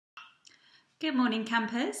Good morning,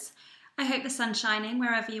 campers. I hope the sun's shining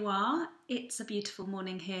wherever you are. It's a beautiful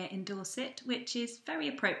morning here in Dorset, which is very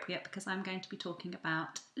appropriate because I'm going to be talking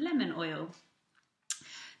about lemon oil.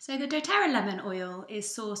 So the doTERRA lemon oil is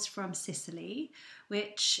sourced from Sicily,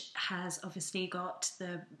 which has obviously got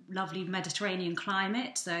the lovely Mediterranean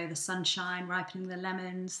climate, so the sunshine ripening the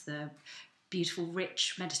lemons, the beautiful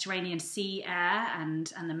rich Mediterranean sea air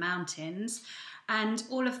and the mountains, and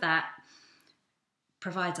all of that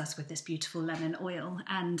provides us with this beautiful lemon oil.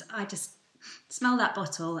 And I just smell that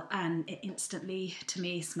bottle and it instantly, to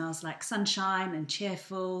me, smells like sunshine and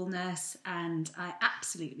cheerfulness, and I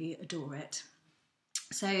absolutely adore it.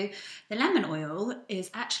 So the lemon oil is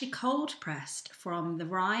actually cold pressed from the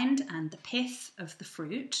rind and the pith of the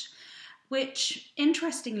fruit, which,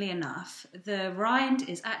 interestingly enough, the rind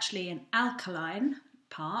is actually an alkaline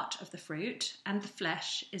part of the fruit and the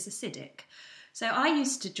flesh is acidic. So I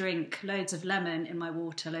used to drink loads of lemon in my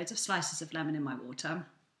water, loads of slices of lemon in my water.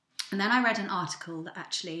 And then I read an article that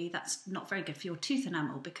actually that's not very good for your tooth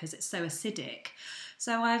enamel because it's so acidic.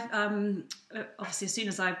 So I've, obviously as soon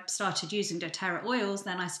as I started using doTERRA oils,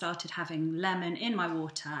 then I started having lemon in my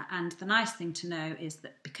water. And the nice thing to know is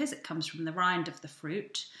that because it comes from the rind of the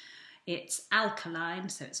fruit, it's alkaline,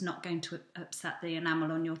 so it's not going to upset the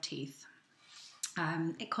enamel on your teeth.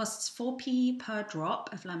 It costs 4p per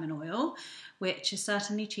drop of lemon oil, which is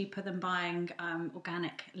certainly cheaper than buying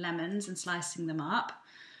organic lemons and slicing them up,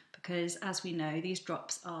 because as we know, these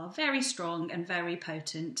drops are very strong and very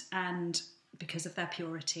potent, and because of their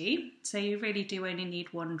purity. So you really do only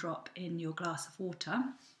need one drop in your glass of water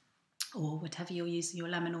or whatever you're using your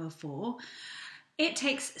lemon oil for. It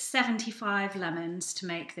takes 75 lemons to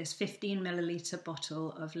make this 15 milliliter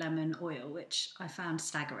bottle of lemon oil, which I found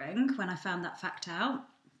staggering when I found that fact out.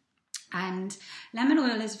 And lemon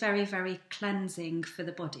oil is very, very cleansing for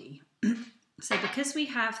the body. So because we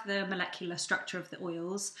have the molecular structure of the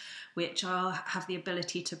oils, which have the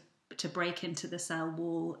ability to break into the cell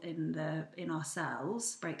wall in our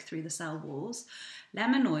cells, break through the cell walls,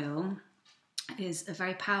 lemon oil is a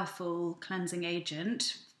very powerful cleansing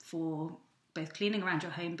agent for both cleaning around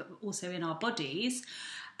your home, but also in our bodies.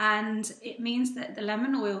 And it means that the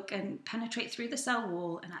lemon oil can penetrate through the cell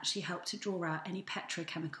wall and actually help to draw out any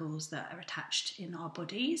petrochemicals that are attached in our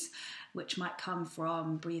bodies, which might come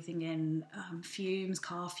from breathing in fumes,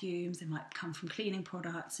 car fumes. They might come from cleaning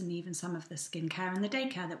products and even some of the skincare and the day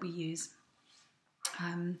care that we use.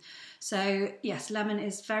 So yes, lemon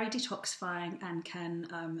is very detoxifying and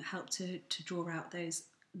can help to draw out those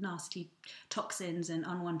nasty toxins and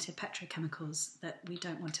unwanted petrochemicals that we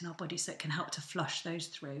don't want in our body, so it can help to flush those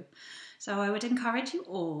through. So I would encourage you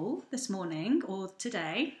all this morning or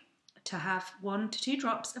today to have 1 to 2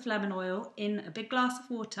 drops of lemon oil in a big glass of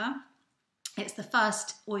water. It's the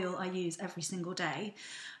first oil I use every single day.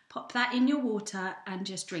 Pop that in your water and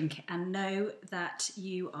just drink it, and know that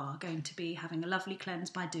you are going to be having a lovely cleanse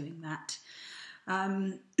by doing that.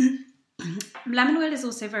 Lemon oil is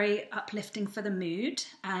also very uplifting for the mood,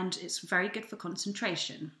 and it's very good for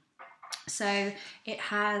concentration. So it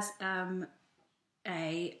has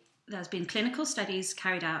there's been clinical studies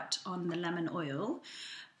carried out on the lemon oil,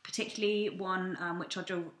 particularly one which I'll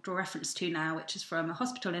draw reference to now, which is from a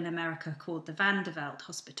hospital in America called the Vanderbilt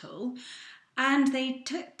Hospital. And they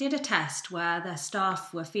did a test where their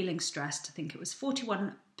staff were feeling stressed. I think it was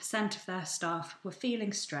 41% of their staff were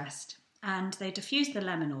feeling stressed. And they diffused the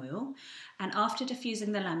lemon oil, and after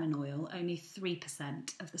diffusing the lemon oil, only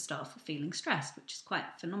 3% of the staff were feeling stressed, which is quite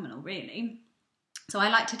phenomenal, really. So I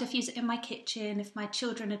like to diffuse it in my kitchen if my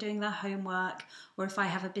children are doing their homework, or if I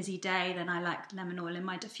have a busy day, then I like lemon oil in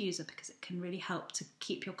my diffuser because it can really help to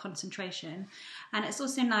keep your concentration. And it's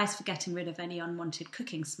also nice for getting rid of any unwanted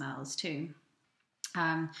cooking smells too.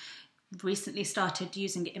 Recently started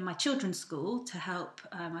using it in my children's school to help.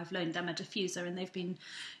 I've loaned them a diffuser, and they've been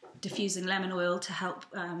diffusing lemon oil to help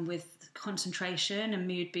with concentration and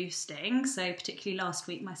mood boosting. So particularly last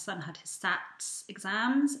week my son had his SATs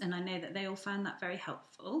exams, and I know that they all found that very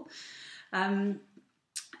helpful. And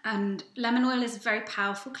lemon oil is a very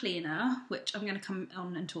powerful cleaner, which I'm going to come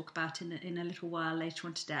on and talk about in a little while later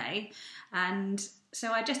on today. And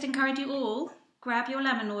so I just encourage you all, grab your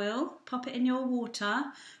lemon oil, pop it in your water,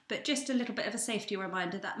 but just a little bit of a safety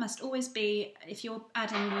reminder, that must always be, if you're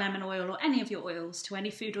adding lemon oil or any of your oils to any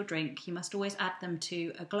food or drink, you must always add them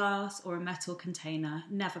to a glass or a metal container,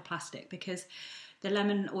 never plastic, because the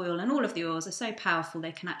lemon oil and all of the oils are so powerful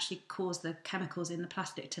they can actually cause the chemicals in the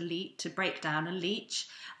plastic to break down and leach,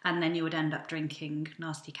 and then you would end up drinking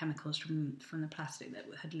nasty chemicals from the plastic that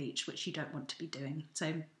had leached, which you don't want to be doing.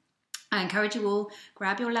 So I encourage you all,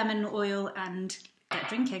 grab your lemon oil and get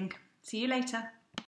drinking. See you later.